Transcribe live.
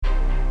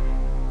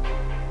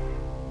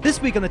This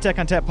week on the Tech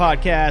on Tap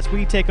podcast,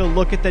 we take a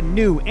look at the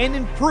new and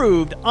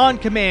improved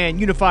On-Command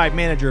Unified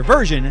Manager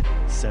version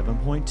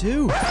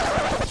 7.2.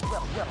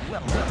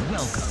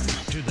 Welcome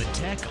to the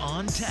Tech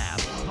on Tap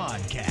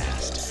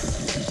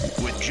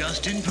podcast with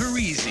Justin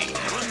Parisi,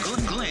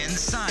 Glenn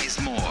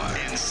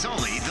Sizemore, and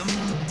Sully the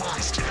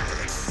Monster.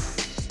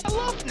 I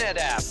love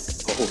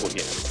NetApp. Oh,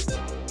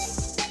 yeah.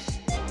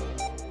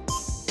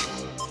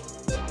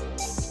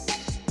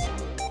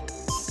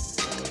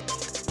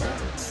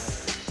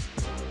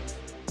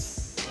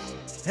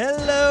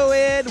 Hello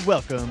and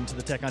welcome to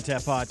the Tech on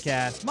Tap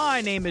podcast. My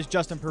name is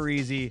Justin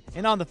Parisi,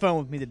 and on the phone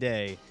with me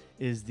today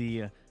is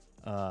the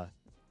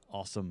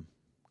awesome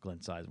Glenn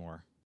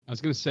Sizemore. I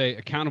was going to say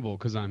accountable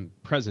because I'm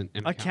present.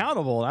 And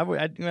Accountable?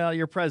 Well,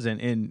 you're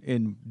present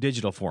in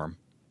digital form.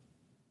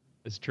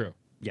 It's true.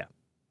 Yeah.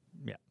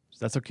 So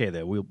that's okay,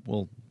 though.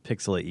 We'll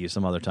pixelate you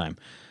some other time.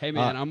 Hey,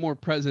 man, I'm more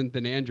present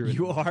than Andrew.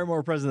 You are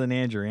more present than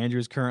Andrew.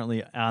 Andrew's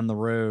currently on the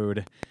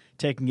road,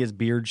 taking his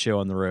beard show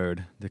on the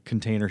road, the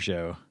container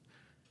show.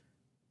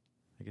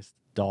 I guess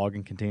dog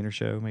and container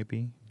show,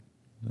 maybe.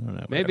 I don't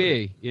know.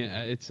 Maybe.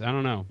 Yeah, I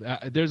don't know.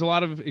 There's a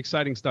lot of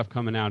exciting stuff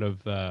coming out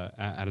of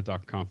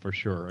DockerConf for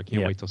sure. I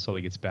can't wait till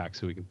Sully gets back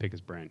so we can pick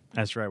his brain.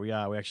 That's right. We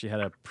actually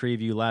had a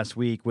preview last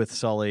week with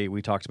Sully.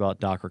 We talked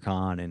about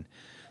DockerCon and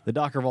the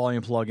Docker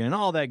Volume plugin and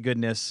all that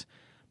goodness.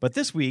 But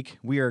this week,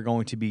 we are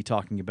going to be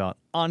talking about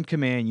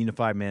On-Command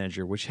Unified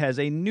Manager, which has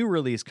a new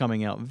release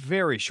coming out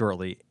very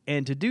shortly.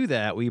 And to do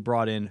that, we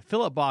brought in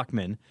Philip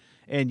Bachman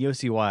and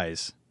Yossi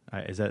Wise.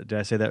 Did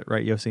I say that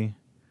right, Yossi?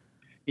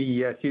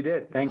 Yes, you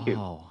did. Thank you.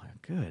 Oh,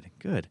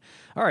 good.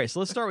 All right, so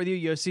let's start with you,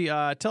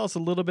 Yossi. Tell us a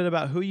little bit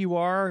about who you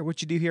are,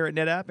 what you do here at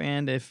NetApp,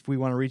 and if we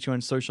want to reach you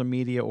on social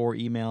media or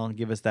email,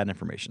 give us that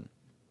information.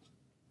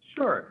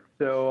 Sure.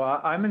 So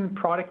I'm in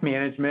product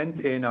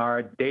management in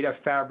our Data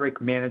Fabric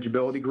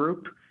Manageability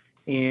group,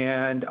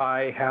 and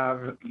I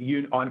have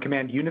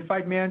On-Command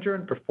Unified Manager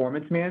and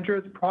Performance Manager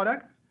as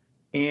products,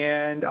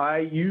 and I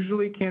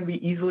usually can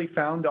be easily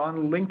found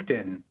on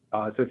LinkedIn.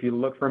 So if you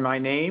look for my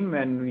name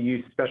and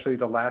you, especially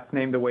the last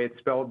name, the way it's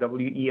spelled,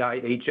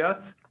 W-E-I-H-S,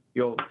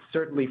 you'll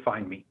certainly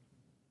find me.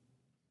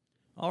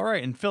 All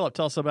right. And Philip,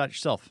 tell us about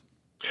yourself.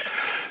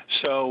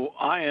 So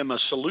I am a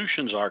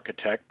solutions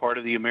architect, part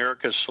of the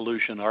America's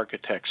Solution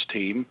Architects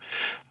team.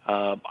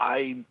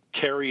 I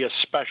carry a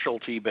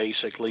specialty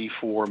basically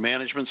for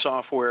management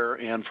software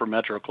and for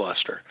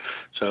MetroCluster.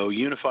 So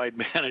Unified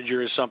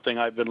Manager is something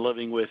I've been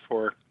living with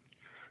for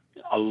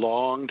a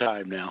long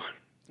time now.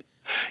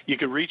 You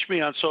can reach me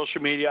on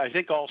social media. I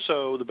think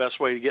also the best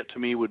way to get to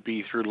me would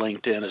be through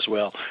LinkedIn as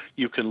well.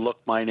 You can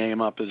look my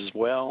name up as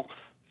well,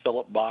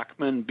 Philip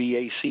Bachman,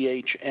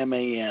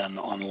 B-A-C-H-M-A-N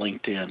on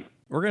LinkedIn.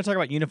 We're going to talk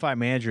about Unified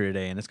Manager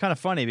today, and it's kind of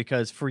funny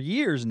because for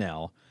years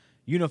now,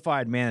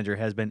 Unified Manager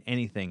has been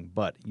anything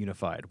but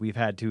unified. We've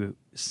had to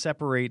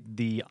separate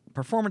the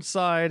performance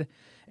side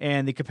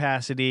and the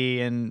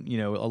capacity and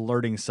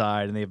alerting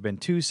side, and they've been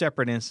two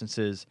separate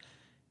instances.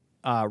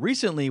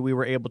 Recently, we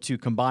were able to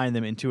combine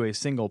them into a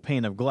single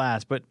pane of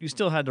glass, but you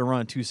still had to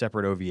run two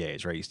separate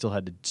OVAs, right? You still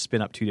had to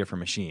spin up two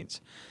different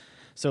machines.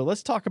 So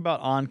let's talk about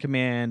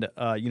On-Command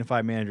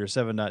Unified Manager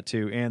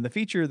 7.2 and the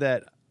feature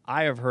that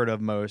I have heard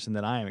of most and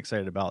that I am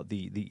excited about,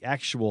 the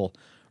actual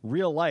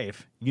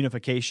real-life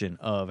unification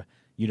of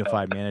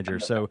Unified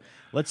Manager. So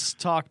let's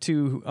talk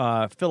to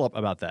Philip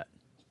about that.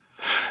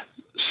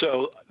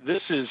 So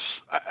this is,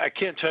 I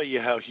can't tell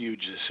you how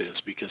huge this is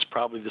because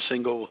probably the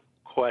single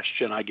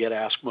question I get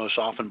asked most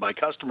often by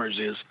customers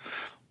is,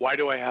 why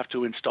do I have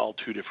to install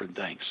two different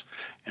things?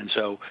 And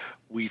so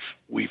we've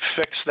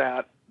fixed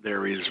that.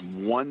 There is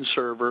one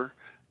server,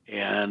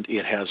 and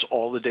it has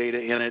all the data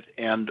in it.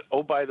 And,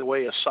 oh, by the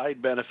way, a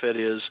side benefit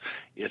is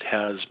it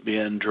has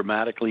been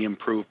dramatically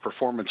improved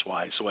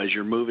performance-wise. So as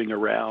you're moving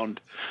around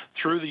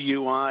through the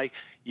UI,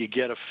 you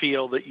get a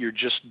feel that you're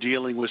just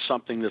dealing with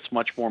something that's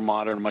much more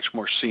modern, much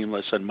more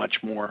seamless, and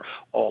much more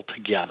all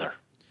together.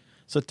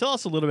 So tell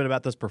us a little bit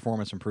about those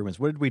performance improvements.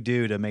 What did we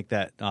do to make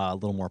that a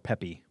little more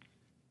peppy?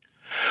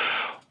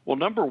 Well,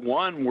 number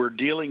one, we're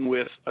dealing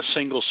with a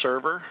single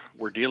server.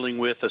 We're dealing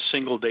with a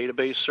single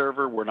database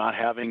server. We're not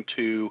having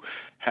to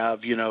have,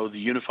 the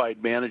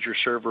Unified Manager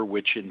server,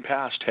 which in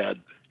past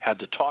had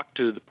to talk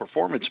to the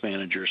Performance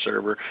Manager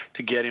server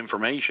to get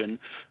information.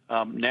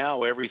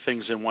 Now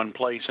everything's in one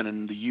place, and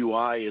then the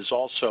UI is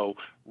also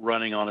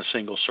running on a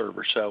single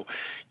server. So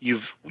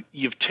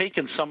you've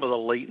taken some of the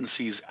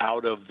latencies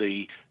out of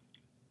the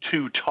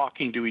two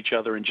talking to each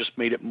other and just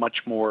made it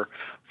much more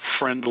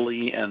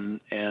friendly and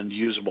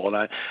usable.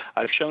 And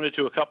I've shown it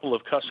to a couple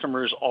of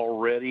customers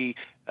already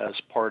as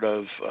part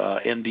of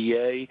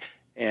NDA,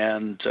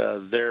 and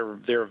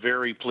they're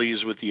very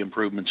pleased with the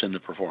improvements in the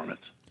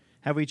performance.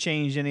 Have we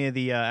changed any of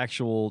the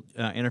actual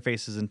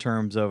interfaces in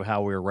terms of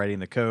how we're writing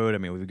the code? I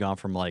mean, we've gone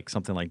from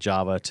something like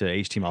Java to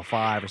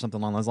HTML5 or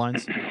something along those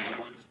lines?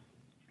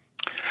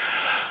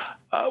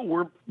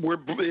 We're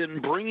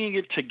in bringing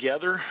it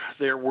together.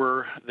 There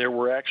were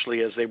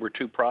actually, as they were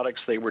two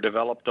products, they were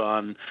developed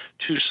on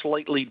two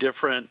slightly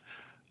different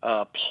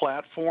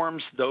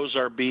platforms, those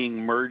are being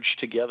merged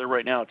together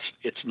right now.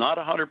 It's not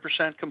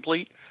 100%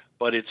 complete,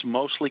 but it's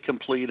mostly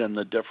complete, and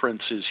the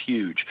difference is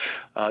huge.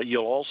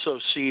 You'll also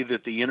see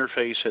that the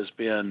interface has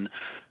been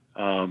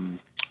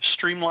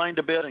streamlined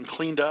a bit and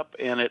cleaned up,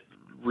 and it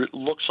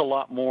looks a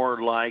lot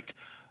more like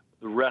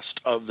the rest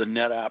of the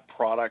NetApp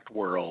product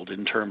world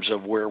in terms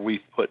of where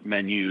we've put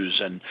menus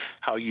and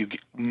how you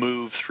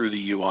move through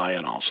the UI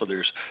and all. So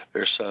there's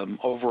some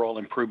overall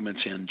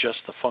improvements in just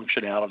the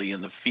functionality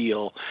and the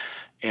feel,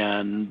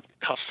 and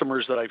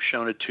customers that I've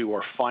shown it to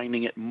are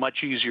finding it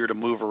much easier to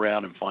move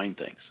around and find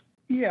things.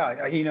 Yeah,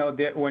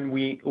 when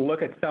we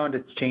look at some of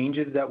the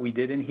changes that we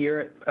did in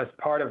here as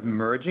part of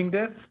merging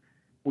this,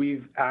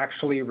 we've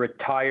actually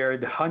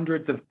retired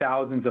hundreds of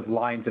thousands of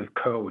lines of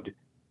code,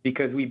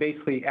 because we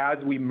basically, as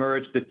we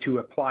merged the two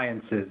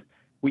appliances,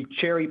 we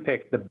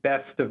cherry-picked the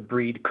best of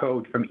breed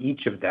code from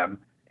each of them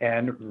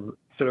and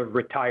sort of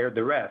retired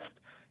the rest.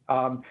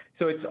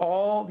 So it's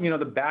all,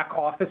 the back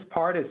office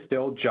part is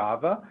still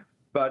Java,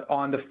 but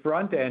on the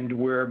front end,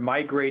 we're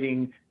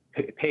migrating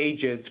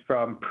pages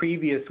from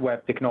previous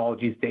web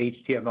technologies to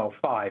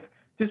HTML5.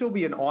 This will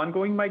be an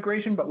ongoing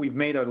migration, but we've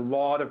made a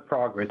lot of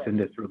progress in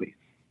this release.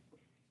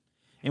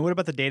 And what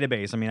about the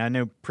database? I mean, I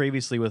know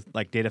previously with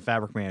like Data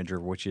Fabric Manager,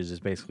 which is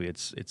basically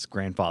its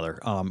grandfather,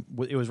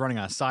 it was running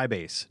on a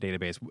Sybase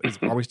database.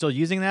 Are we still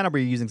using that, or are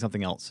we using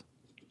something else?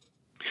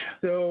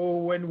 So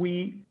when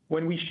we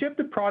shipped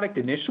the product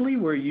initially,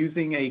 we're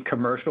using a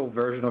commercial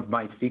version of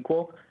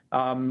MySQL.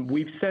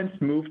 We've since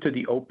moved to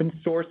the open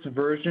source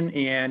version,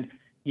 and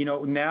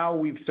now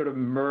we've sort of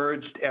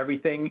merged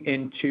everything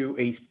into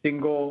a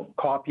single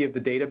copy of the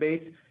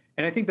database.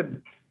 And I think that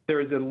there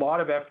is a lot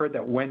of effort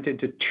that went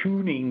into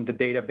tuning the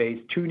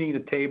database, tuning the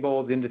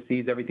tables,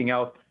 indices, everything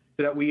else,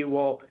 so that we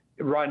will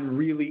run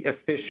really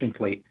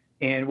efficiently.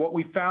 And what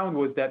we found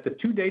was that the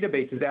two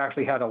databases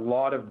actually had a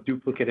lot of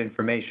duplicate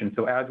information.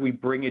 So as we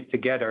bring it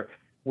together,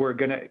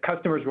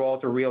 customers will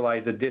also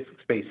realize the disk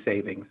space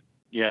savings.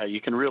 Yeah,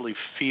 you can really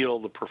feel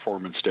the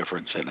performance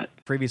difference in it.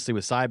 Previously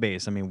with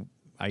Sybase, I mean,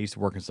 I used to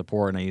work in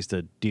support and I used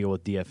to deal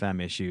with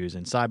DFM issues,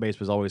 and Sybase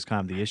was always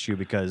kind of the issue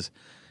because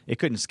it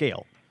couldn't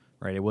scale,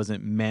 right? It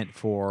wasn't meant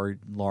for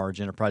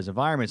large enterprise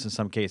environments in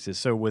some cases.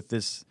 So with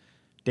this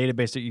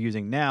database that you're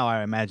using now,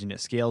 I imagine it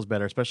scales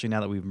better, especially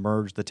now that we've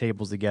merged the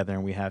tables together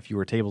and we have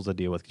fewer tables to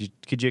deal with.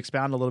 Could you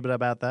expound a little bit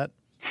about that?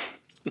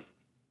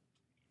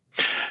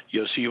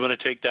 So you want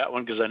to take that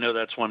one, because I know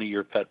that's one of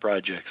your pet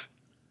projects.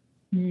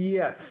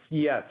 Yes.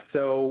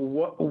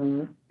 So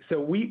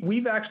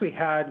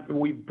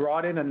we've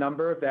brought in a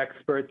number of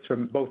experts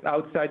from both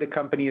outside the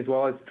company, as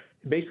well as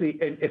basically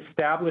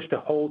established a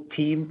whole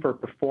team for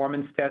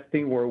performance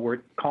testing, where we're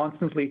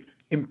constantly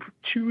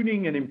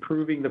tuning and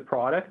improving the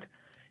product.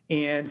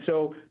 And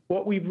so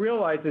what we've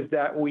realized is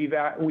that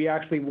we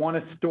actually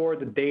want to store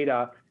the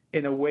data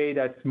in a way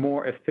that's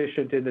more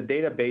efficient in the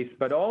database,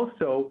 but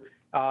also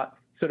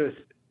sort of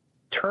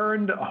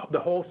turned the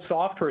whole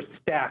software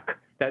stack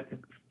that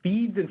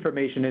feeds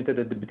information into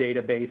the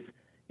database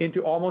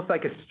into almost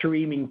like a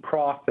streaming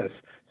process.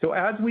 So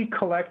as we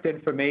collect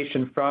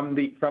information from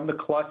the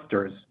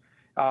clusters,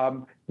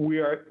 we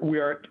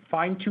are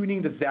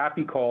fine-tuning the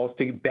Zappy calls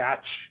to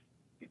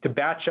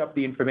batch up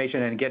the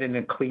information and get it in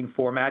a clean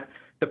format.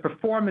 The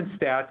performance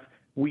stats,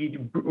 we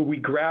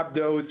grab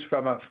those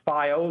from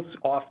files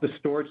off the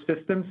storage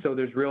system, so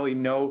there's really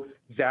no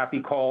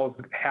Zappy calls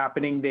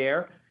happening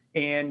there.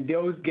 And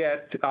those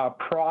get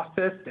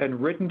processed and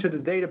written to the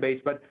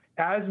database. But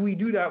as we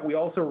do that, we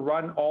also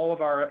run all of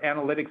our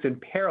analytics in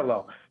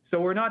parallel. So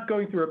we're not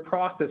going through a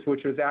process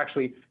which was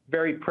actually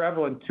very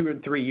prevalent 2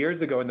 and 3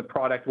 years ago in the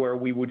product, where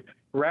we would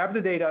grab the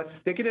data,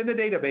 stick it in the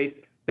database,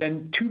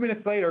 then 2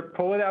 minutes later,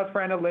 pull it out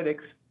for analytics,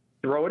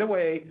 throw it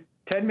away,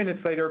 10 minutes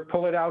later,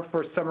 pull it out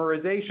for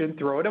summarization,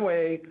 throw it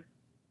away.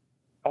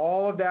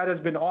 All of that has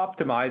been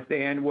optimized,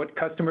 and what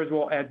customers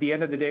will, at the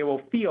end of the day,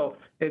 will feel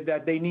is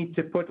that they need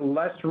to put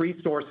less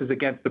resources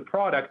against the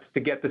product to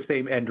get the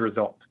same end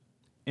result.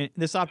 And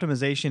this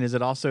optimization, is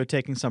it also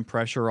taking some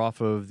pressure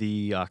off of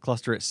the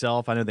cluster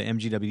itself? I know the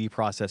MGWD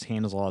process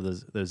handles a lot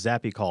of those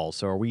Zappy calls.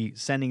 So are we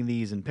sending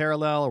these in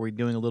parallel? Are we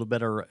doing a little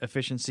better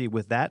efficiency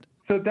with that?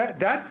 So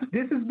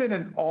this has been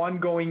an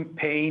ongoing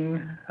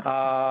pain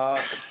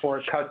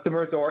for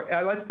customers, or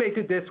let's face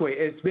it this way,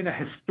 it's been a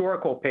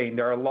historical pain.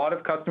 There are a lot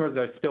of customers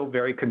that are still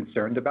very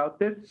concerned about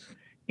this.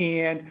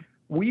 And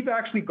we've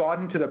actually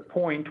gotten to the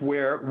point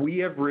where we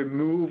have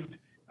removed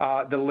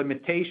the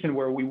limitation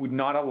where we would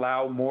not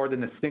allow more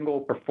than a single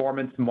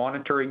performance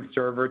monitoring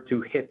server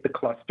to hit the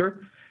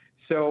cluster.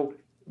 So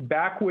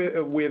back with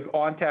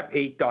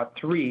ONTAP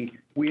 8.3,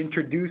 we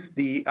introduced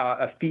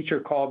a feature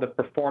called the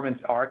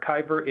Performance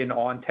Archiver in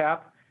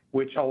ONTAP,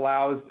 which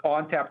allows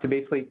ONTAP to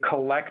basically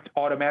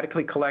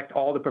automatically collect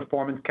all the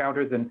performance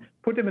counters and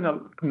put them in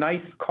a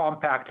nice,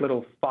 compact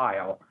little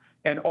file.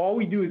 And all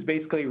we do is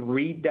basically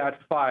read that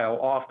file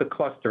off the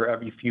cluster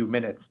every few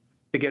minutes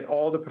to get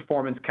all the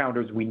performance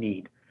counters we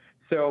need.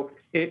 So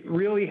it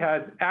really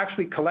has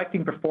actually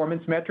collecting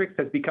performance metrics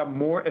has become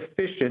more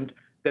efficient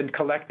than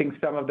collecting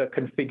some of the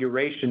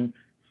configuration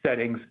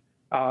settings.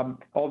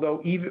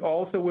 Although even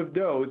also with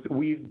those,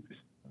 we've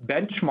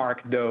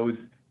benchmarked those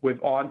with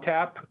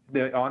ONTAP,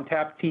 the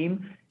ONTAP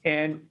team,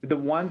 and the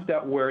ones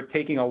that were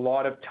taking a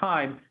lot of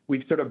time,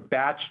 we've sort of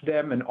batched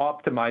them and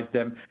optimized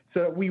them so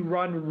that we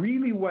run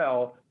really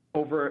well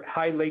over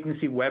high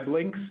latency web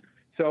links.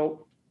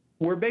 So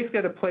we're basically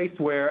at a place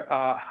where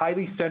a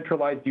highly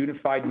centralized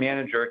unified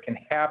manager can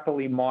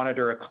happily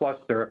monitor a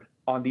cluster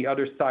on the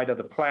other side of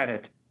the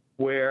planet,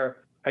 where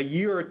a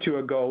year or two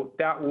ago,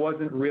 that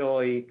wasn't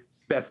really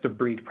best of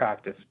breed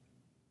practice.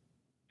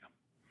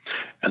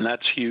 And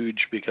that's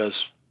huge because,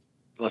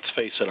 let's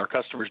face it, our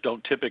customers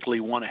don't typically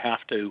want to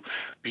have to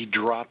be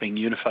dropping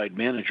unified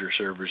manager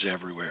servers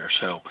everywhere.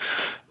 So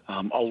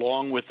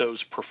along with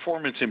those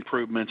performance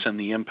improvements and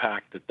the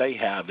impact that they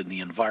have in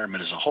the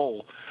environment as a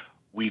whole,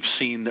 we've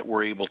seen that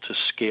we're able to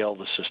scale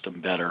the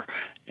system better.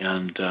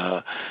 And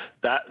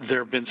that there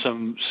have been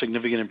some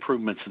significant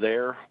improvements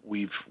there.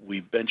 We've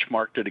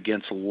benchmarked it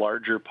against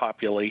larger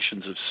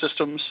populations of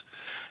systems.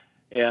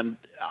 And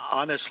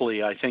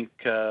honestly, I think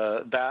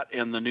that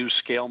and the new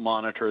scale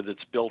monitor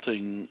that's built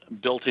into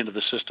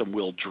the system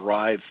will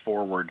drive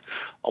forward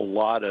a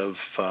lot of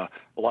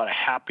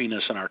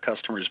happiness in our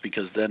customers,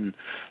 because then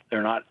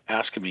they're not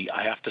asking me,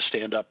 I have to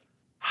stand up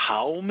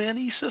how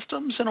many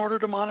systems in order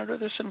to monitor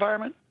this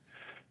environment.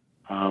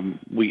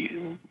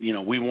 We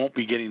won't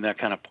be getting that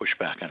kind of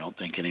pushback, I don't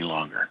think, any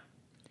longer.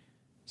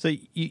 So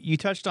you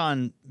touched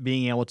on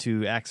being able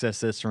to access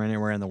this from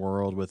anywhere in the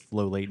world with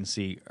low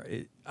latency.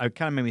 It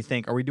kind of made me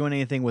think, are we doing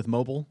anything with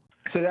mobile?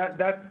 So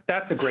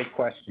that's a great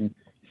question.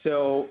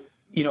 So,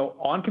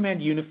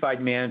 OnCommand Unified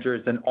Manager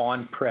is an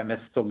on-premise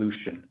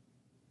solution.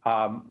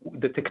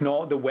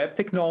 The web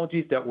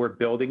technologies that we're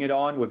building it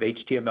on with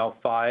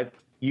HTML5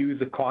 use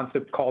a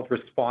concept called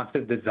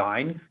responsive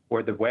design,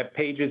 where the web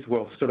pages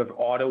will sort of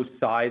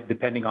auto-size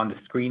depending on the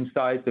screen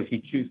size. So if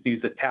you choose to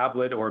use a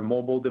tablet or a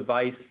mobile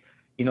device,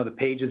 the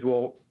pages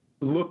will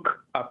look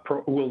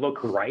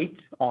right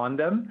on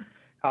them.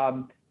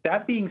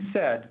 That being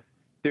said,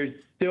 there's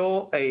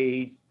still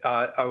a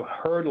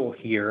hurdle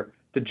here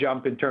to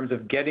jump in terms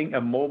of getting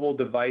a mobile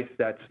device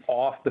that's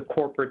off the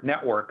corporate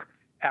network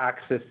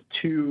access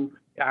to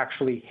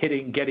actually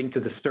getting to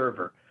the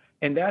server.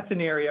 And that's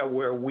an area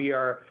where we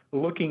are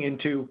looking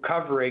into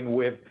covering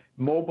with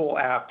mobile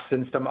apps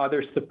and some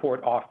other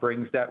support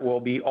offerings that will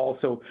be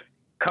also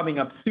coming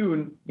up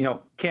soon.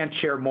 Can't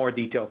share more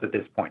details at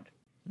this point.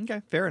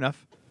 Okay, fair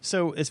enough.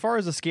 So as far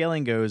as the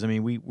scaling goes, I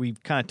mean,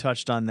 we've kind of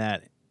touched on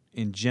that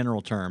in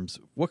general terms.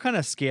 What kind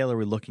of scale are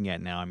we looking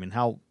at now? I mean,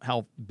 how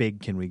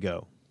big can we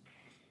go?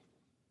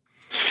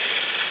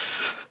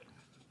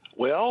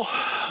 Well,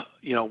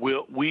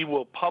 we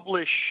will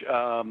publish.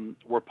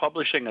 We're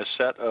publishing a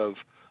set of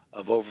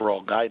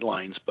overall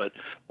guidelines, but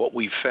what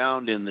we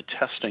found in the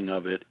testing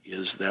of it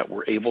is that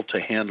we're able to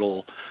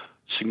handle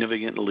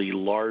significantly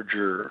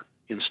larger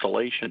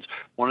installations.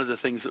 One of the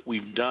things that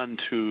we've done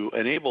to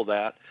enable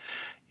that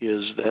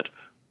is that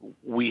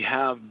we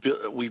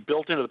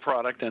built into the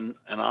product, and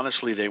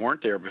honestly they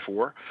weren't there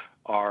before,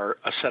 are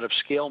a set of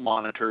scale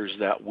monitors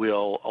that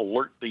will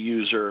alert the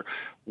user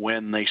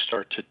when they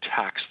start to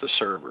tax the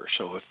server.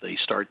 So if they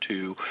start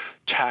to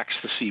tax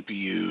the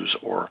CPUs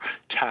or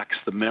tax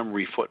the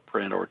memory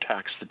footprint or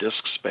tax the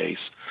disk space,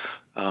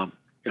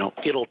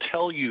 it'll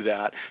tell you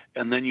that,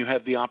 and then you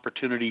have the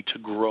opportunity to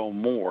grow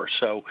more.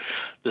 So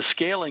the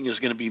scaling is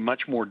going to be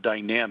much more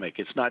dynamic.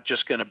 It's not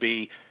just going to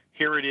be,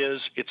 here it is,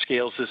 it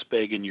scales this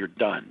big, and you're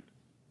done.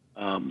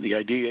 The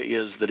idea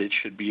is that it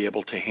should be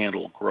able to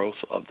handle growth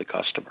of the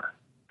customer.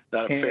 Is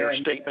that a fair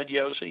statement,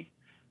 Yossi?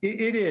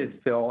 It is,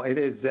 Phil. It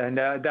is, and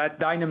that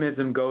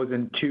dynamism goes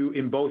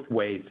in both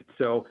ways.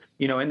 So,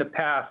 in the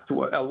past,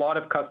 a lot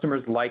of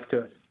customers like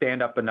to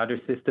stand up another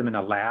system in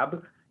a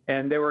lab,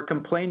 and they were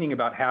complaining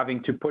about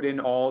having to put in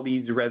all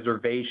these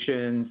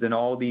reservations and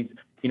all these,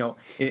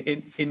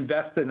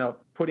 invest in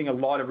putting a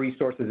lot of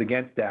resources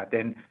against that.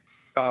 And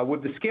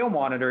with the scale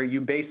monitor,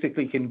 you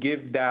basically can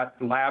give that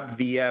lab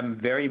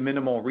VM very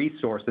minimal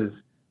resources,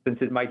 since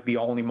it might be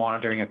only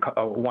monitoring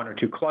one or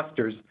two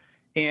clusters,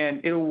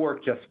 and it'll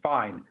work just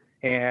fine.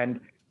 And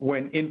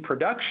when in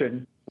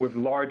production with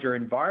larger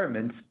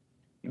environments,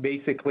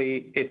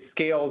 basically it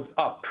scales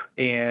up,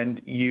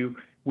 and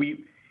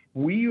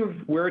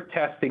we're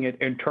testing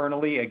it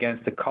internally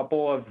against a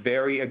couple of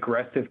very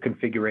aggressive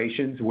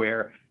configurations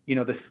where,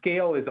 the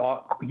scale is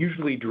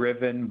usually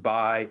driven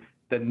by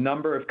the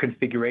number of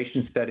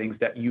configuration settings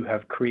that you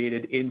have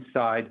created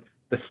inside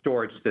the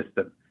storage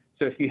system.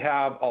 So if you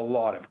have a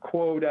lot of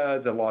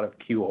quotas, a lot of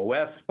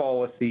QoS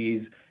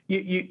policies,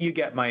 you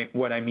get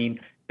what I mean.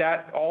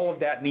 That all of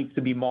that needs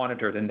to be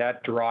monitored, and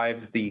that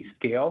drives the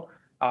scale.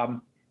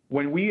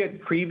 When we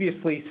had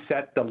previously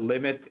set the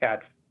limit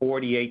at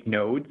 48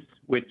 nodes,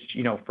 which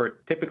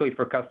typically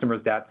for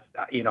customers that's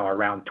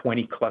around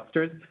 20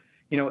 clusters,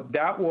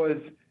 that was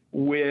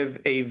with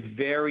a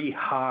very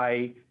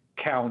high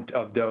count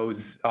of those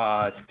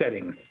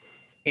settings.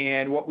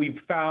 And what we've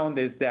found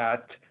is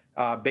that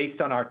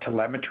based on our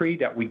telemetry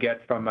that we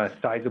get from a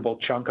sizable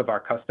chunk of our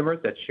customers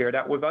that share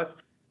that with us,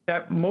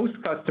 that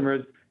most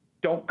customers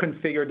don't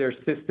configure their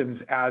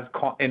systems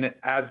in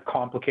as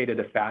complicated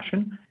a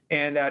fashion,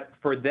 and that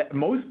for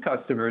most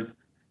customers,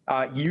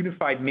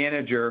 Unified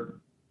Manager,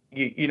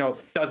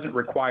 doesn't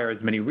require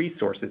as many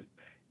resources.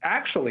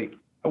 Actually,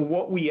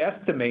 what we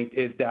estimate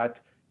is that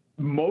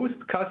most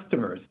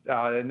customers,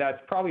 and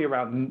that's probably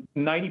around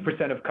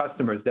 90% of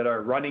customers that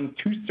are running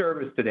two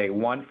servers today,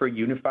 one for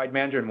Unified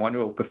Manager and one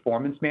for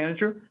Performance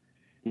Manager,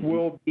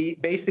 will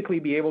basically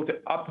be able to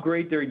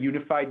upgrade their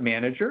Unified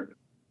Manager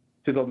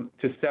to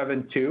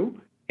 7.2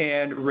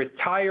 and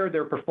retire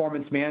their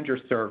Performance Manager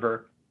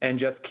server and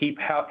just keep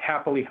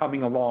happily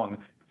humming along.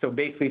 So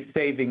basically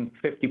saving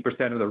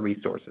 50% of the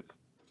resources.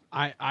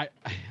 I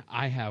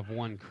have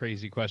one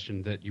crazy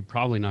question that you're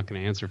probably not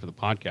going to answer for the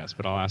podcast,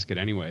 but I'll ask it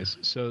anyways.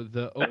 So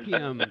the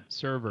OPM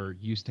server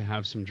used to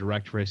have some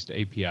direct REST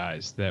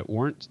APIs that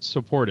weren't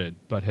supported,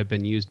 but have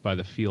been used by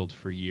the field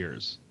for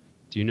years.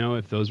 Do you know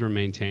if those were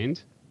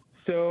maintained?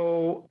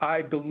 So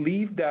I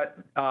believe that,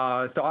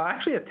 so I'll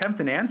actually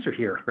attempt an answer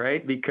here,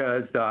 right?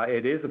 Because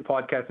it is a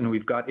podcast and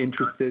we've got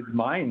interested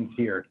minds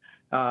here.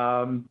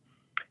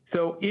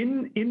 So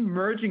in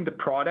merging the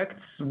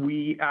products,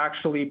 we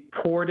actually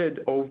ported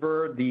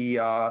over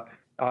the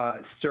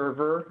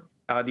server,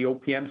 the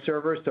OPM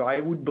server. So I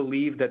would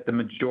believe that the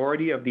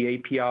majority of the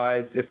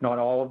APIs, if not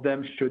all of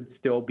them, should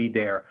still be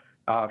there.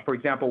 For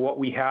example, what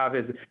we have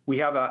is we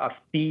have a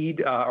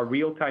feed, a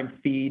real-time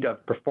feed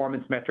of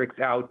performance metrics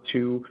out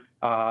to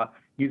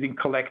using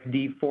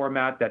collectd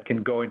format that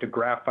can go into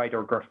Graphite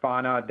or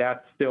Grafana.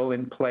 That's still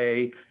in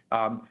play.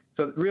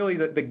 So really,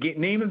 the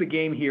name of the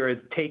game here is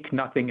take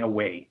nothing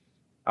away.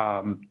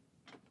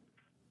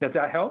 Does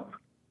that help?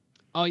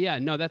 Oh yeah,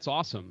 no, that's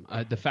awesome.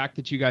 The fact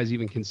that you guys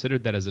even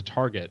considered that as a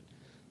target,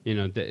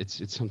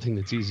 it's something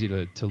that's easy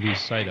to lose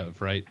sight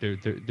of, right?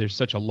 There's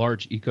such a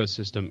large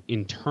ecosystem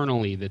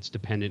internally that's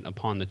dependent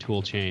upon the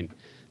tool chain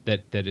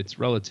that it's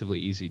relatively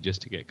easy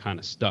just to get kind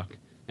of stuck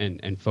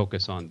and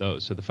focus on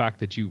those. So the fact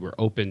that you were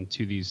open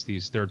to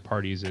these third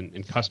parties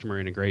and customer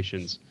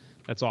integrations,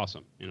 that's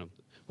awesome.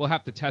 We'll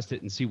have to test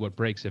it and see what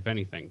breaks, if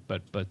anything.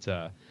 But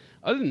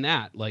other than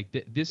that, like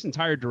this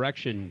entire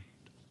direction,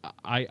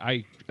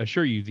 I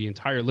assure you, the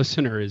entire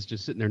listener is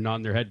just sitting there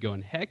nodding their head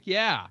going, heck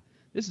yeah,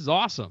 this is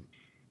awesome,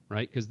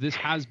 right? Because this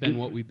has been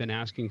what we've been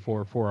asking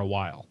for a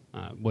while,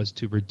 was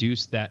to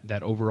reduce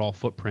that overall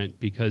footprint,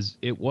 because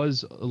it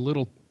was a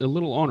little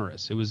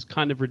onerous. It was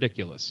kind of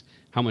ridiculous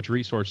how much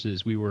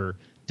resources we were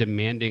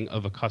demanding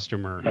of a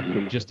customer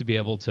just to be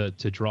able to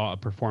draw a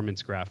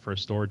performance graph for a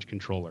storage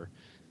controller.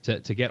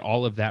 To get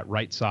all of that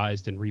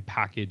right-sized and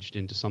repackaged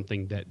into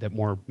something that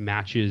more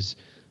matches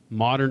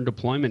modern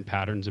deployment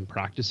patterns and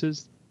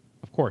practices,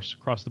 of course,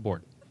 across the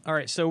board. All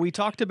right, so we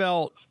talked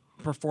about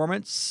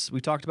performance, we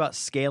talked about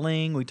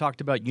scaling, we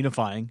talked about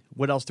unifying.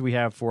 What else do we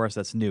have for us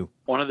that's new?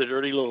 One of the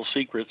dirty little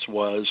secrets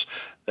was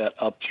that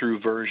up through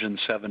version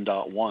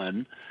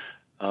 7.1,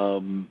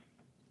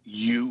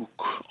 you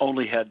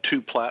only had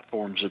two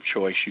platforms of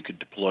choice you could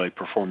deploy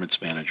Performance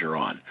Manager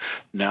on.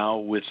 Now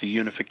with the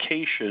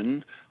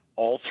unification,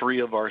 all three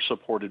of our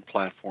supported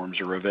platforms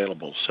are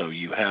available. So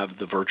you have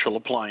the virtual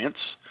appliance,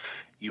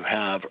 you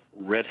have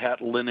Red Hat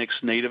Linux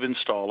native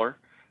installer,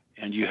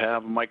 and you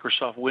have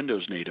Microsoft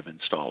Windows native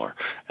installer.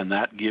 And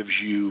that gives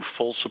you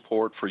full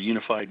support for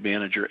Unified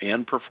Manager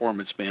and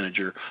Performance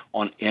Manager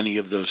on any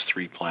of those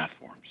three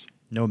platforms.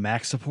 No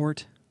Mac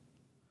support?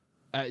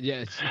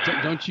 Yes.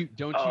 Don't you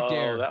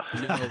dare. No,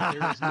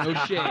 there is no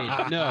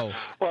shade. No,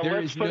 well,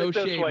 there is no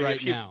shade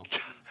right now.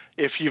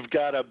 If you've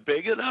got a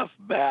big enough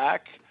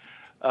Mac,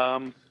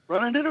 run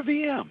it in a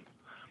VM.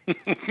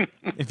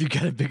 If you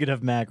got a big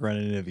enough Mac, run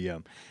it in a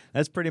VM.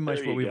 That's pretty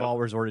much what we've go. all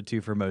resorted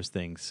to for most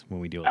things when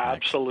we deal with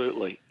Macs.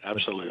 Absolutely.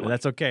 But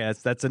that's okay.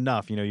 That's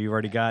enough. You've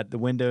already got the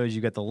Windows,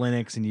 you got the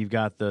Linux, and you've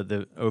got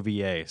the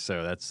OVA.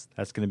 So that's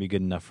going to be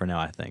good enough for now,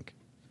 I think.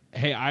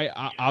 Hey,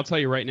 I'll tell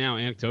you right now,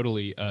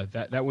 anecdotally,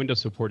 that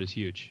Windows support is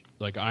huge.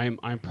 Like I'm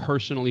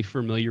personally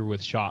familiar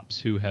with shops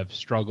who have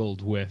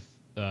struggled with.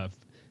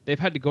 They've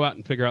had to go out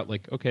and figure out,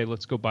 like, okay,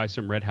 let's go buy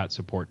some Red Hat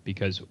support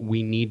because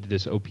we need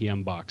this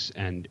OPM box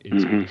and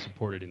it's only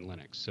supported in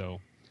Linux. So,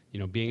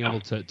 being able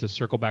to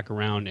circle back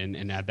around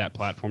and add that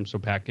platform so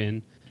back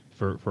in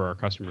for our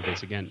customer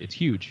base, again, it's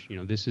huge.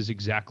 This is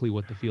exactly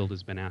what the field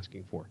has been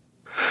asking for.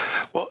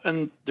 Well,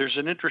 and there's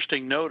an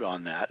interesting note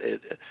on that.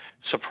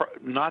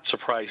 Not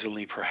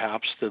surprisingly,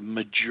 perhaps, the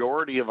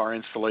majority of our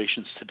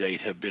installations to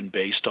date have been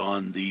based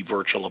on the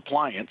virtual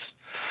appliance.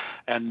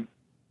 And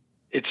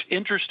it's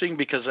interesting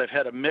because I've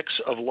had a mix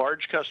of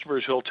large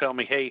customers who'll tell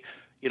me, hey,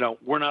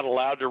 we're not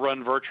allowed to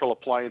run virtual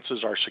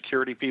appliances. Our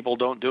security people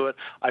don't do it.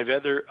 I've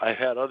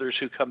had others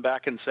who come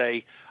back and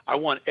say, I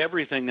want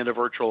everything in a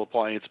virtual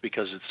appliance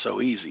because it's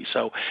so easy.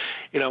 So,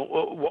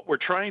 what we're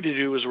trying to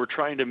do is we're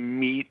trying to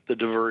meet the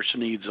diverse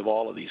needs of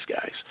all of these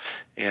guys.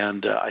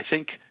 And I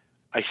think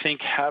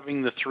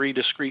having the three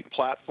discrete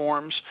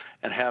platforms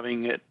and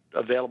having it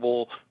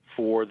available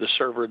for the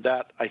server,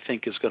 that I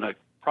think is going to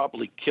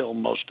probably kill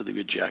most of the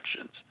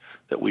objections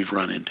that we've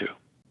run into.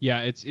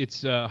 Yeah,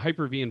 it's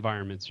Hyper-V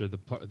environments are the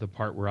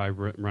part where I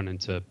run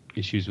into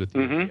issues with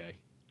the OVA.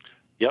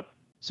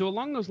 So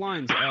along those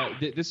lines,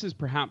 this is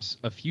perhaps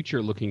a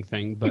future-looking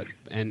thing, but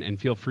and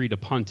feel free to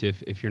punt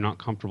if you're not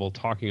comfortable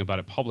talking about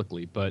it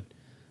publicly. But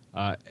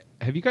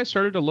have you guys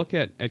started to look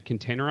at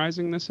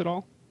containerizing this at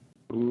all?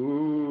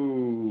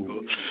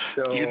 Ooh,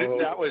 so You knew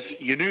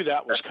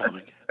that was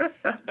coming.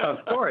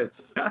 of course,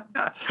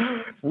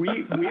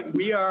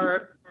 we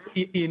are.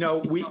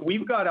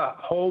 We've got a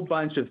whole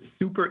bunch of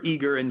super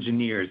eager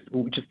engineers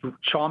just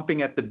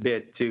chomping at the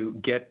bit to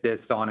get this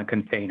on a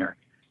container.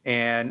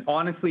 And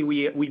honestly,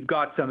 we've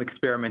got some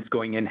experiments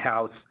going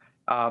in-house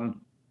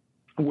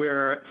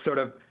where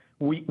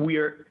we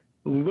are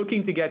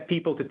looking to get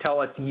people to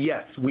tell us,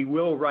 yes, we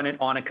will run it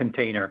on a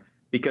container,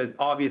 because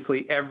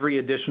obviously every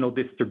additional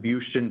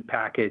distribution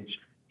package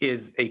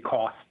is a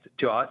cost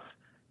to us.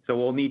 So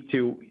we'll need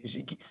to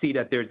see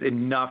that there's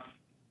enough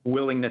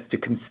willingness to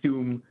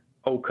consume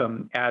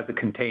Occam as a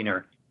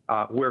container.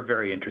 We're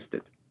very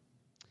interested.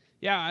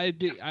 Yeah,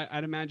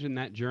 I'd imagine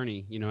that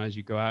journey, as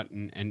you go out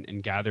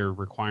and gather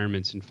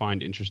requirements and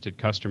find interested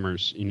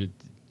customers,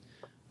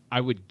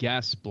 I would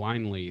guess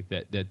blindly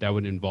that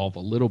would involve a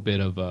little bit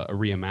of a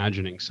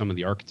reimagining some of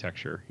the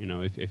architecture,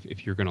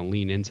 if you're going to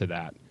lean into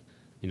that.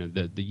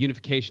 The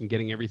unification,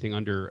 getting everything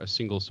under a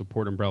single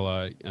support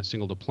umbrella, a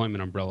single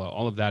deployment umbrella,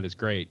 all of that is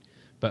great.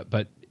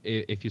 But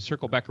if you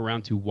circle back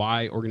around to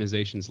why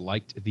organizations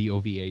liked the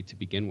OVA to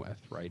begin with,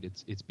 right?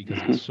 It's because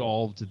it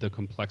solved the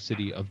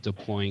complexity of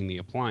deploying the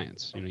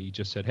appliance. You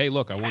just said, hey,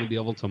 look, I want to be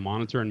able to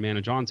monitor and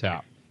manage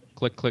ONTAP.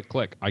 Click, click,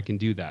 click. I can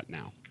do that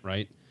now,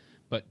 right?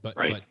 But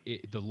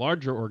the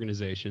larger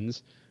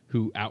organizations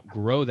who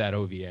outgrow that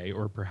OVA,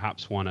 or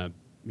perhaps want to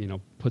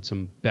put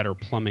some better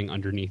plumbing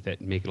underneath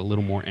it and make it a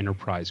little more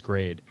enterprise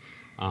grade,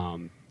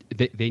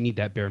 they need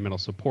that bare metal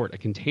support. A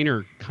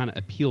container kind of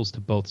appeals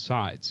to both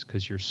sides,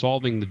 because you're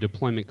solving the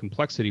deployment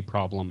complexity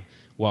problem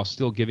while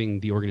still giving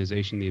the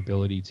organization the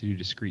ability to do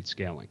discrete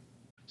scaling.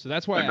 So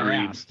that's why I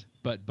asked.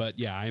 But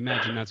yeah, I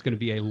imagine that's going to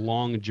be a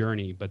long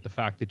journey. But the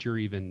fact that you're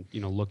even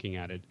looking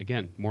at it,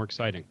 again, more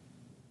exciting.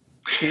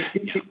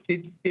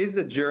 It is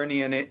a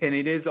journey, and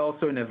it is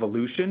also an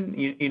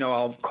evolution.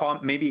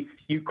 Maybe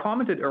you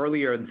commented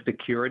earlier on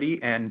security,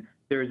 and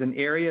there's an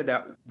area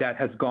that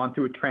has gone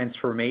through a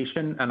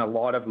transformation and a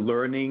lot of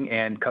learning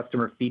and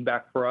customer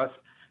feedback for us.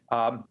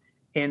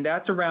 And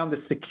that's around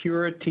the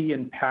security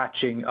and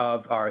patching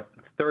of our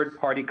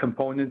third-party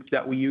components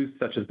that we use,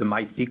 such as the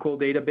MySQL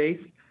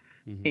database.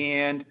 Mm-hmm.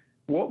 And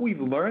what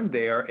we've learned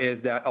there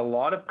is that a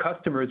lot of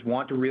customers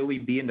want to really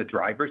be in the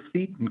driver's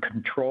seat and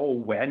control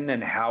when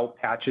and how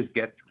patches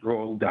get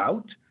rolled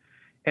out.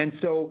 And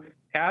so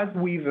as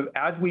we've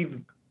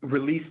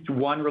released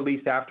one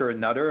release after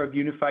another of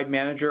Unified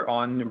Manager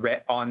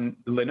on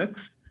Linux,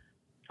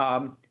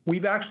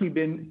 we've actually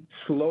been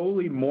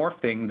slowly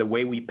morphing the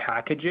way we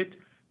package it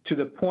to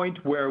the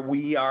point where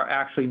we are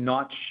actually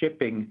not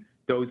shipping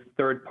those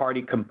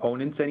third-party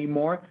components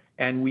anymore.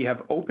 And we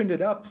have opened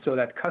it up so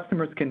that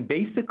customers can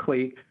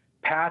basically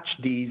patch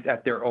these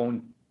at their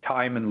own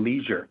time and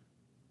leisure.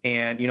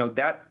 And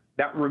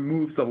that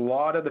removes a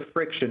lot of the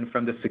friction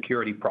from the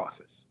security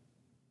process.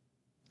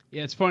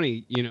 Yeah, it's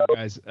funny,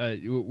 guys.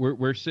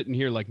 We're sitting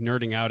here like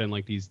nerding out in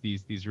like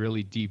these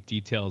really deep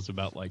details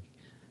about like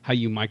how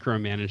you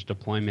micromanage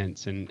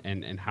deployments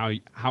and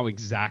how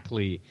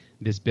exactly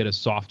this bit of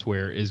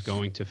software is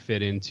going to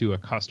fit into a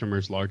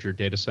customer's larger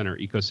data center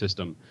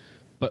ecosystem.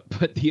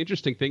 But the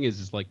interesting thing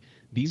is like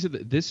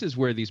this is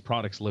where these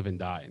products live and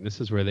die, and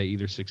this is where they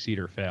either succeed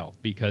or fail,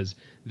 because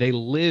they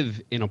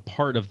live in a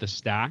part of the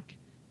stack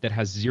that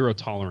has zero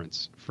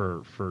tolerance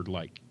for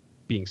like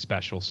being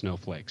special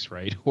snowflakes,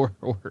 right? Or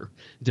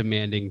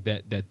demanding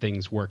that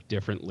things work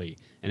differently,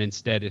 and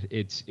instead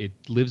it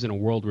lives in a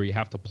world where you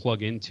have to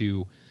plug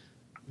into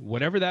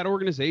whatever that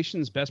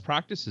organization's best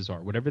practices are,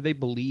 whatever they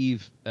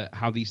believe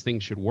how these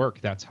things should work.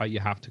 That's how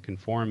you have to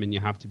conform, and you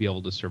have to be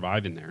able to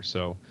survive in there.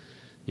 So.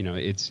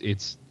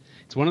 It's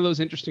one of those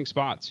interesting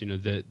spots.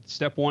 The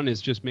step one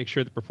is just make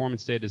sure the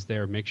performance data is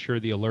there, make sure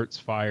the alerts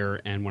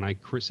fire, and when I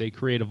say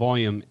create a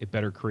volume, it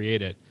better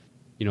create it.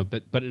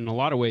 But in a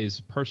lot of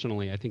ways,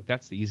 personally, I think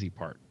that's the easy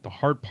part. The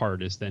hard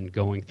part is then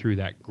going through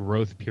that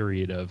growth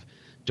period of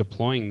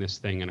deploying this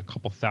thing in a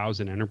couple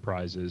thousand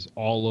enterprises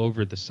all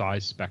over the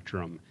size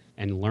spectrum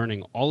and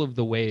learning all of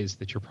the ways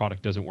that your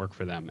product doesn't work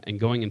for them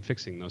and going and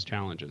fixing those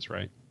challenges,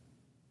 right?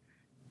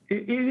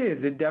 It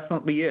is. It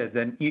definitely is.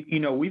 And,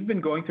 we've been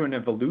going through an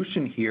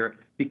evolution here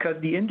because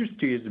the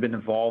industry has been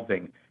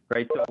evolving,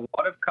 right? So a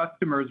lot of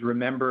customers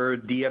remember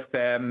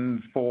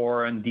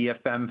DFM4 and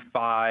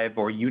DFM5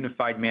 or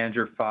Unified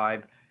Manager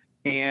 5,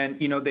 and,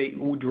 they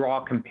would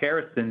draw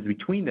comparisons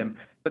between them.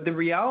 But the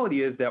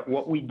reality is that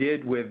what we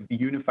did with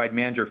Unified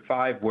Manager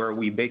 5, where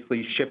we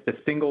basically shipped a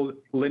single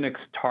Linux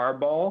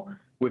tarball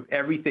with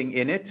everything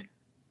in it,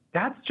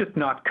 that's just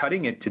not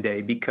cutting it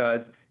today,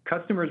 because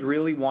customers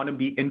really want to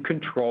be in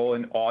control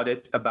and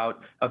audit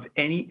of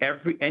any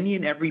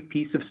and every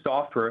piece of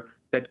software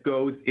that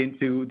goes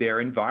into their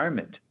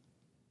environment.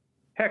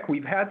 Heck,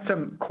 we've had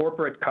some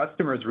corporate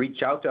customers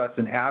reach out to us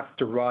and ask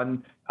to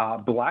run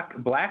Black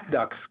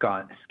Duck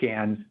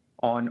scans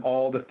on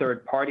all the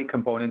third-party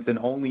components and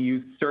only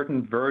use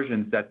certain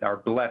versions that are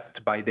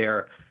blessed by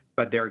their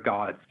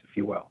gods, if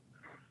you will.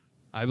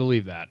 I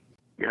believe that.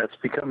 Yeah, it's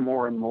become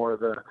more and more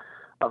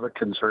of a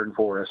concern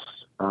for us.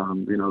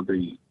 And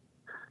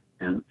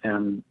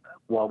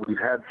while we've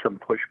had some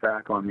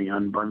pushback on the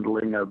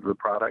unbundling of the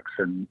products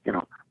and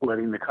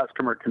letting the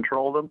customer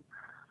control them,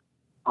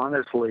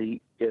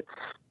 honestly, it's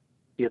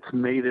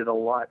made it a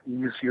lot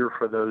easier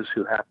for those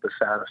who have to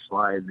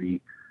satisfy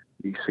the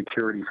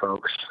security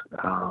folks.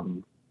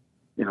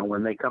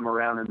 When they come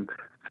around and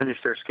finish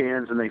their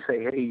scans and they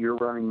say, "Hey, you're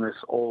running this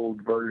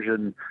old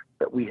version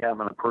that we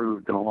haven't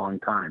approved in a long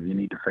time. You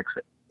need to fix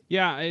it."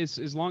 Yeah,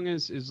 as long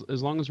as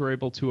we're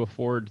able to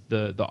afford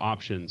the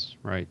options,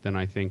 right? Then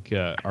I think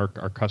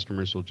our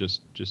customers will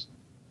just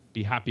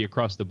be happy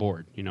across the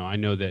board. I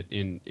know that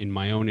in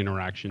my own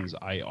interactions,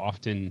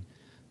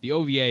 the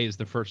OVA is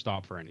the first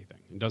stop for anything.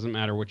 It doesn't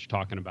matter what you're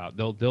talking about.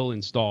 They'll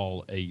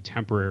install a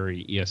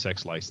temporary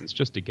ESX license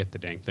just to get the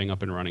dang thing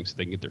up and running so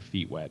they can get their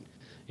feet wet.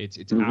 It's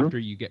after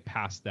you get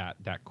past that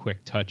quick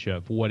touch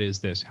of what is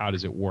this? How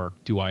does it work?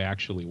 Do I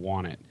actually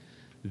want it?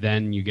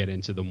 Then you get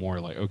into the more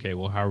like, okay,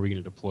 well, how are we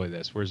going to deploy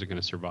this? Where's it going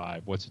to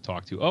survive? What's it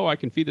talk to? Oh, I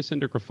can feed this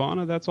into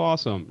Grafana. That's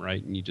awesome,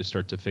 right? And you just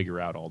start to figure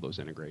out all those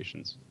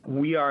integrations.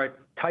 We are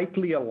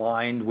tightly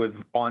aligned with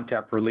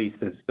ONTAP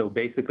releases. So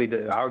basically,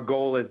 our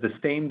goal is the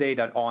same day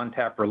that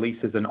ONTAP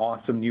releases an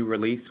awesome new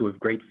release with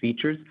great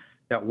features,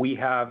 that we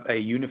have a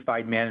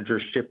unified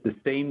manager ship the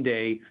same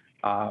day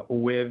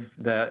with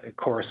the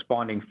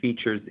corresponding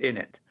features in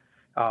it.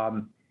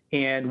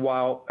 And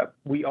while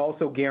we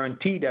also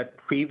guarantee that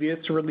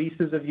previous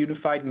releases of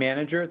Unified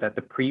Manager, that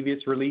the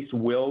previous release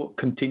will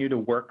continue to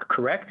work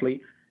correctly,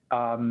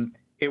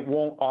 it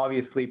won't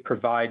obviously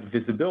provide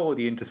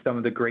visibility into some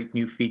of the great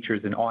new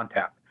features in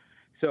ONTAP.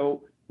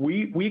 So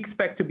we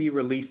expect to be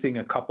releasing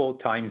a couple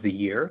times a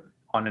year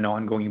on an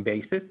ongoing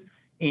basis.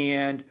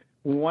 And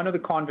one of the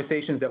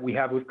conversations that we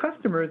have with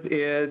customers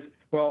is,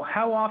 well,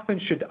 how often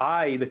should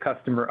the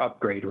customer,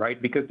 upgrade,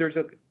 right? Because there's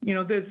a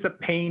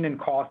pain and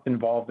cost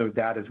involved with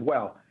that as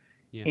well.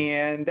 Yeah.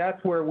 And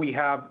that's where we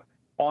have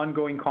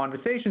ongoing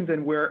conversations,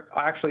 and we're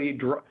actually,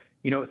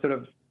 sort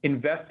of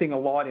investing a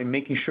lot in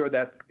making sure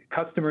that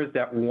customers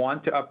that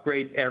want to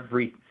upgrade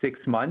every 6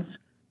 months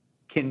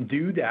can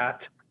do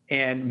that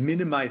and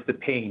minimize the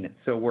pain.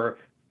 So we're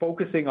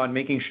focusing on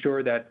making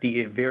sure that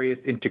the various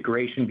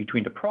integration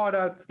between the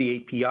products, the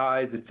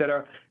APIs, et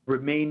cetera,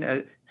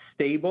 remain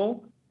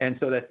stable, and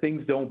so that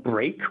things don't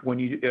break when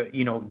you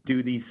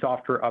do these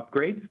software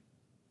upgrades.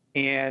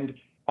 And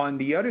on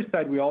the other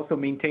side, we also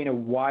maintain a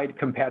wide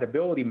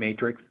compatibility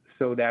matrix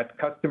so that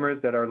customers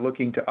that are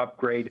looking to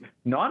upgrade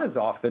not as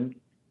often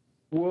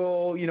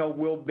will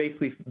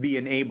basically be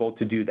enabled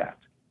to do that.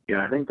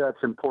 Yeah, I think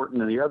that's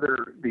important. And the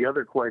other,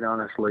 quite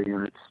honestly,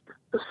 and it's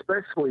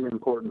especially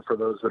important for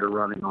those that are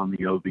running on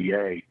the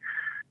OVA,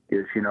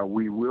 is,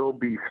 we will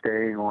be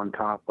staying on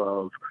top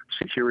of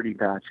security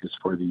patches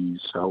for these.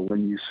 So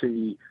when you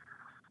see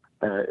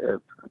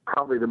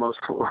probably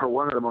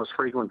one of the most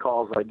frequent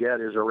calls I get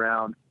is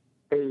around,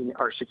 hey,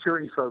 our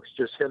security folks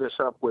just hit us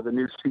up with a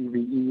new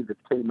CVE that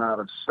came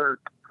out of CERT.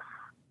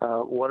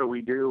 What do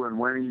we do, and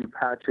when are you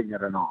patching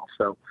it and all?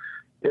 So,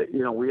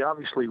 we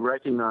obviously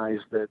recognize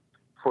that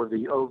for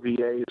the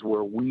OVAs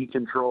where we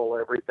control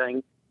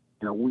everything,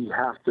 we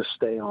have to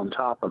stay on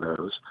top of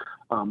those.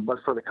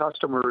 But for the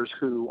customers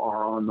who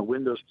are on the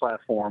Windows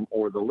platform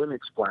or the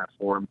Linux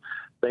platform,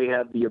 they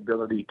have the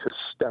ability to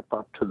step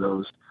up to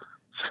those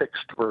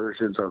fixed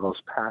versions or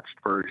those patched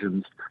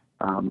versions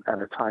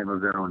at a time of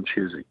their own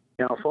choosing.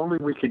 If only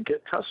we could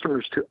get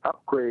customers to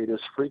upgrade as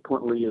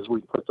frequently as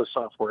we put the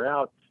software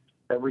out,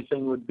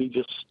 everything would be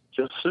just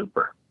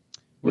super.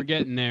 We're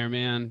getting there,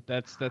 man.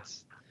 That's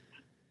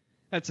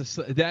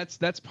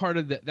part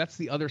of that's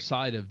the other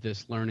side of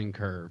this learning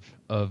curve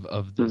of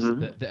this,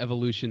 the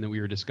evolution that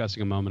we were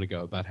discussing a moment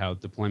ago about how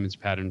deployments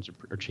patterns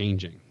are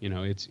changing.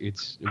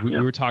 We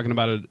were talking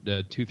about it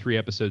 2-3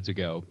 episodes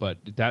ago, but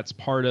that's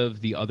part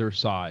of the other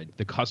side.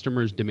 The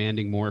customers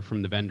demanding more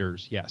from the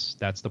vendors. Yes,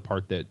 that's the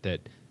part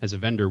that as a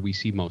vendor we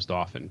see most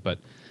often. But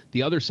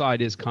the other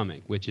side is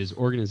coming, which is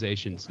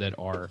organizations that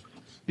are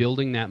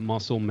building that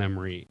muscle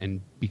memory and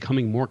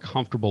becoming more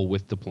comfortable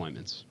with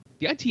deployments.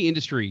 The IT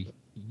industry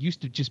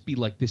used to just be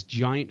like this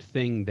giant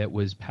thing that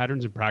was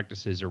patterns and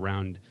practices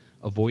around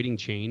avoiding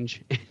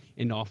change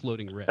and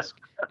offloading risk.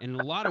 And in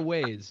a lot of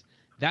ways,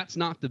 that's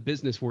not the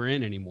business we're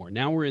in anymore.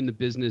 Now we're in the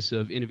business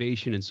of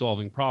innovation and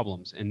solving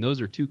problems. And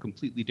those are two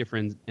completely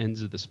different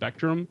ends of the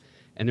spectrum.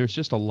 And there's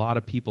just a lot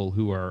of people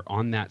who are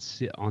on that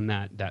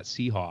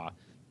seehaw,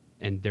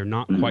 and they're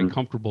not quite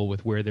comfortable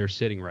with where they're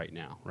sitting right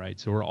now, right?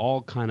 So we're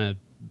all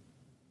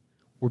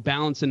we're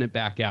balancing it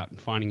back out and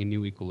finding a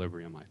new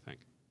equilibrium, I think.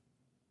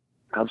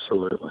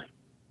 Absolutely.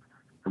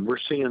 And we're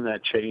seeing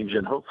that change,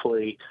 and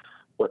hopefully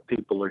what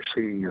people are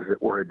seeing is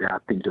that we're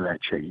adapting to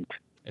that change.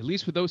 At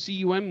least with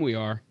OCUM we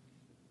are.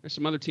 There's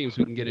some other teams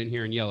we can get in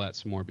here and yell at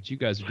some more, but you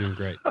guys are doing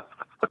great.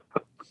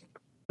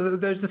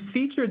 there's a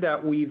feature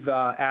that we've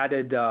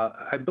added,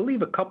 I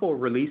believe, a couple of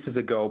releases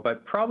ago,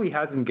 but probably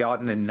hasn't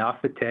gotten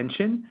enough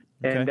attention.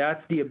 Okay. And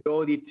that's the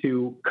ability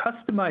to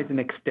customize and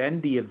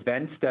extend the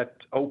events that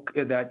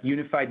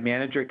Unified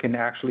Manager can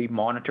actually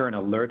monitor and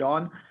alert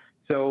on.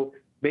 So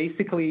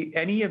basically,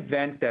 any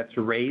event that's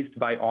raised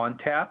by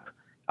ONTAP,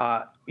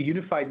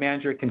 Unified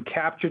Manager can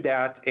capture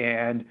that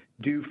and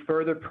do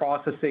further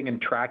processing and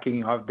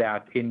tracking of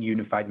that in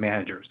Unified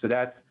Manager. So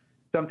that's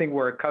something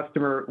where a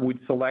customer would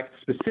select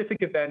specific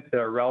events that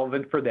are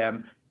relevant for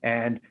them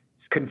and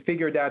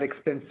configure that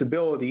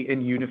extensibility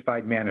in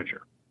Unified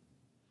Manager.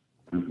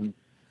 Mm-hmm.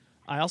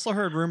 I also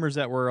heard rumors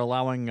that we're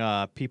allowing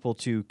people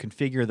to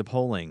configure the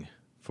polling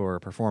for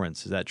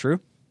performance. Is that true?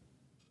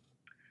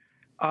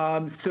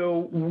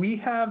 So we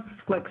have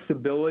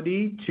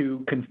flexibility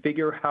to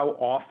configure how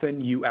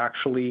often you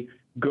actually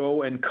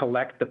go and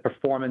collect the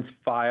performance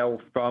file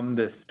from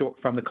the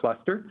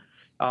cluster.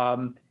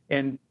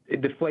 And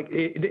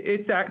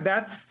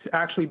that's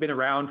actually been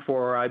around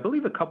for, I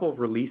believe, a couple of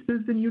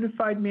releases in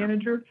Unified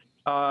Manager.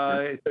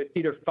 So it's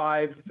either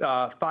 5,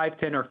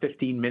 10, or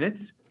 15 minutes.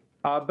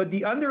 But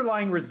the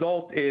underlying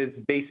result is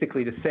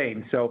basically the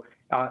same. So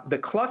the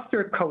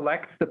cluster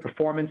collects the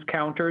performance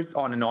counters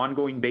on an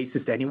ongoing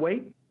basis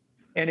anyway.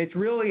 And it's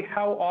really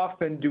how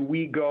often do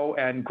we go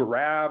and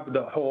grab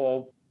the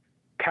whole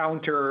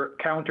counter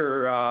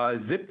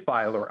zip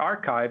file or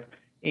archive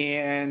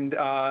and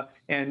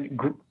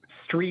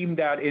stream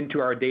that into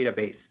our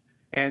database.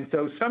 And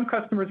so some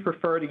customers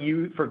prefer to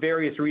use, for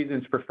various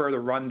reasons, prefer to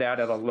run that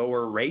at a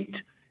lower rate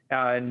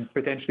and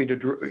potentially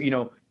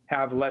to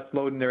have less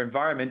load in their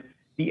environment.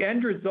 The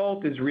end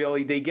result is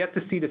really they get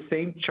to see the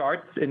same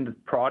charts in the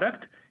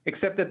product,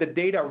 except that the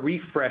data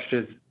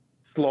refreshes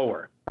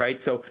slower, right?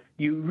 So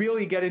you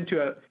really get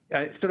into a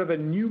sort of a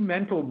new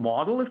mental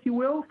model, if you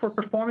will, for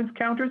performance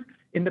counters.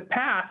 In the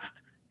past,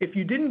 if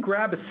you didn't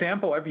grab a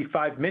sample every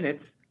 5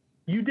 minutes,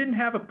 you didn't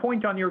have a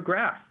point on your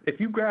graph. If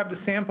you grabbed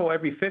a sample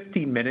every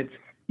 15 minutes,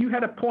 you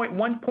had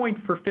one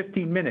point for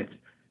 15 minutes.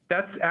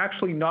 That's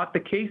actually not the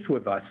case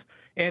with us.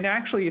 And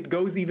actually, it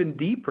goes even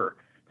deeper.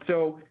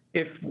 So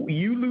if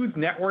you lose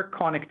network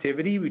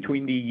connectivity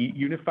between the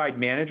Unified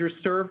Manager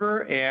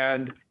server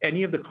and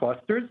any of the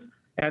clusters,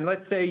 and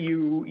let's say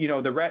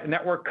the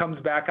network comes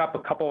back up a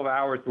couple of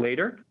hours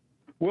later,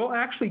 we'll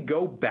actually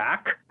go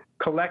back,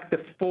 collect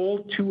the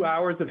full 2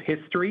 hours of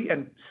history,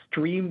 and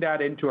stream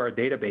that into our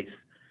database.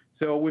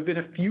 So within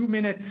a few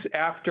minutes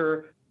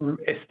after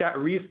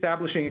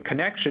reestablishing a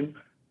connection,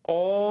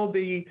 all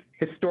the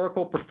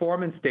historical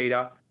performance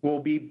data will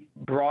be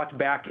brought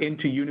back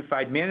into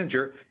Unified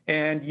Manager,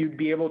 and you'd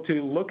be able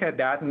to look at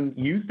that and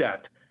use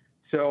that.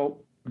 So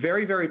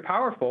very, very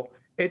powerful.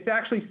 It's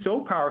actually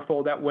so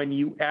powerful that when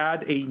you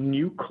add a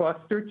new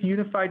cluster to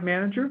Unified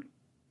Manager,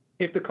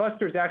 if the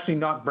cluster is actually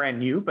not brand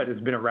new but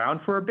has been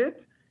around for a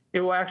bit,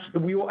 we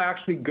will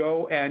actually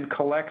go and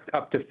collect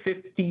up to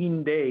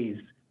 15 days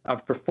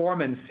of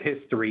performance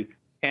history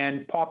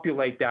and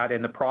populate that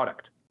in the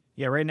product.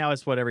 Yeah, right now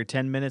it's every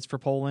 10 minutes for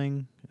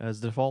polling as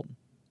default?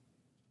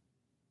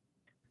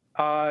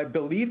 I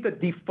believe the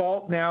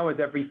default now is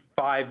every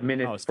 5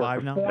 minutes. Oh, it's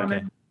 5 now?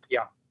 Okay.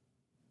 Yeah.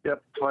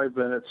 Yep, 5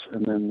 minutes,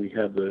 and then we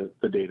have the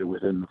data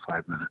within the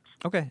 5 minutes.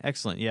 Okay,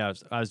 excellent. Yeah,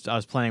 I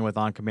was playing with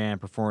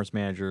OnCommand Performance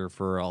Manager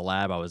for a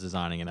lab I was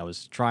designing, and I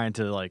was trying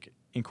to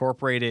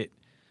incorporate it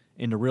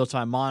into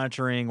real-time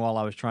monitoring while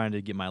I was trying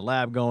to get my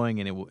lab going,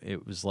 and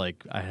it was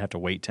like I had to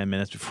wait 10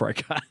 minutes before I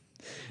got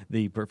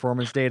the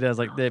performance data. I was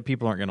like, the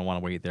people aren't going to want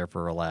to wait there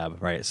for a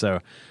lab, right? So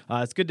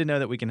it's good to know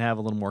that we can have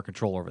a little more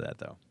control over that,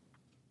 though.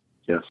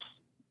 Yes.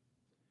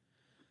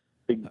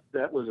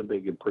 That was a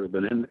big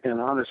improvement.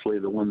 And honestly,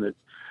 the one that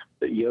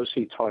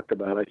Yossi talked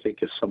about, I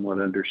think, is somewhat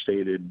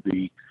understated.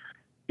 The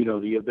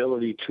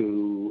ability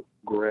to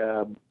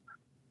grab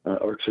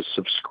or to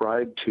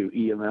subscribe to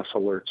EMS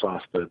alerts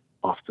off the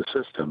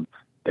system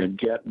and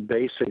get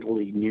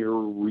basically near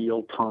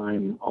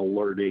real-time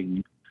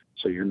alerting,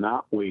 so you're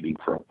not waiting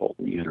for a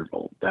polling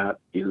interval. That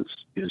is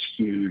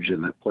huge,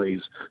 and that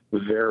plays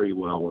very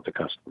well with the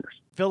customers.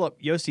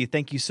 Philip, Yossi,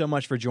 thank you so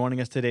much for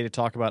joining us today to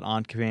talk about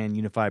OnCommand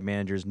Unified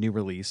Manager's new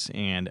release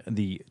and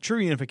the true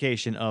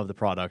unification of the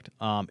product.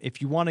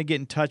 If you want to get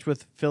in touch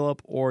with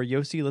Philip or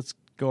Yossi, let's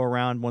go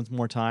around once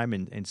more time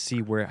and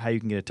see how you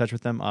can get in touch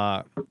with them.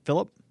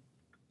 Philip?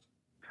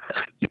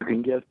 You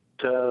can get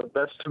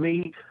best to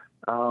me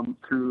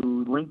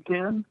through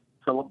LinkedIn,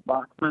 Philip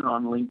Bachman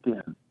on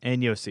LinkedIn.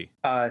 And Yossi?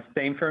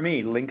 Same for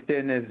me.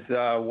 LinkedIn is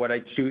what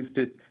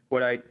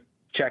I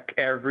check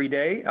every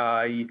day.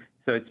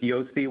 So it's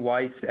Yossi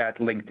Weiss at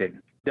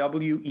LinkedIn.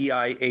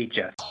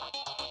 WEIHS.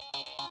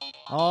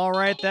 All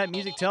right, that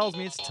music tells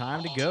me it's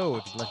time to go.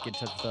 If you'd like to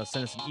get in touch with us,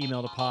 send us an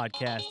email to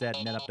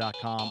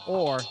podcast@netapp.com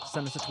or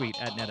send us a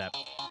tweet at netapp.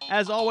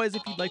 As always,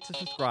 if you'd like to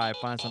subscribe,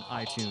 find us on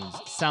iTunes,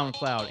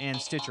 SoundCloud, and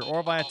Stitcher,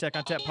 or via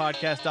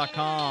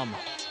TechOnTapPodcast.com.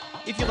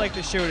 If you like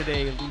the show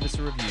today, leave us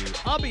a review.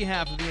 On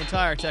behalf of the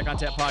entire Tech on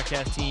Tap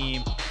podcast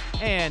team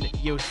and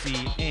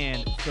Yossi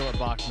and Philip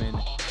Bachman,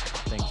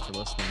 thanks for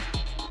listening.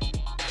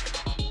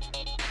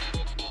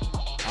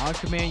 On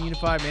Command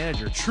Unified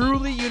Manager.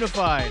 Truly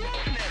unified.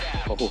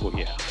 Oh,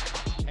 yeah.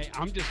 Hey,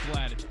 I'm just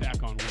glad it's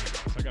back on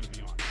Windows. I got to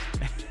be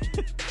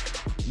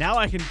honest. Now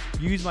I can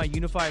use my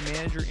Unified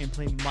Manager and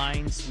play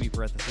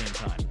Minesweeper at the same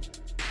time.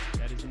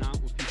 That is not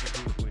what people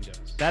do with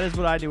Windows. That is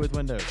what I do with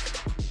Windows.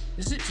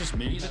 Is it just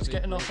me that's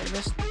getting off on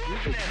this?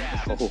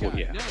 Oh,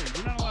 yeah. No,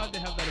 you're not allowed to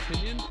have that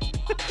opinion.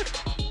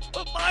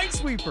 But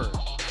Minesweeper!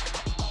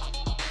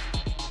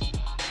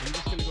 I'm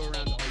just going to go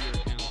around to all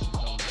your accounts and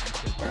tell them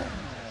that you said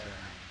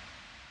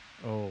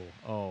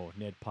Oh,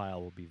 Ned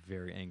Pyle will be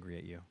very angry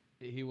at you.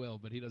 he will,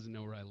 but he doesn't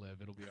know where I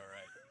live. It'll be all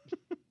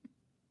right.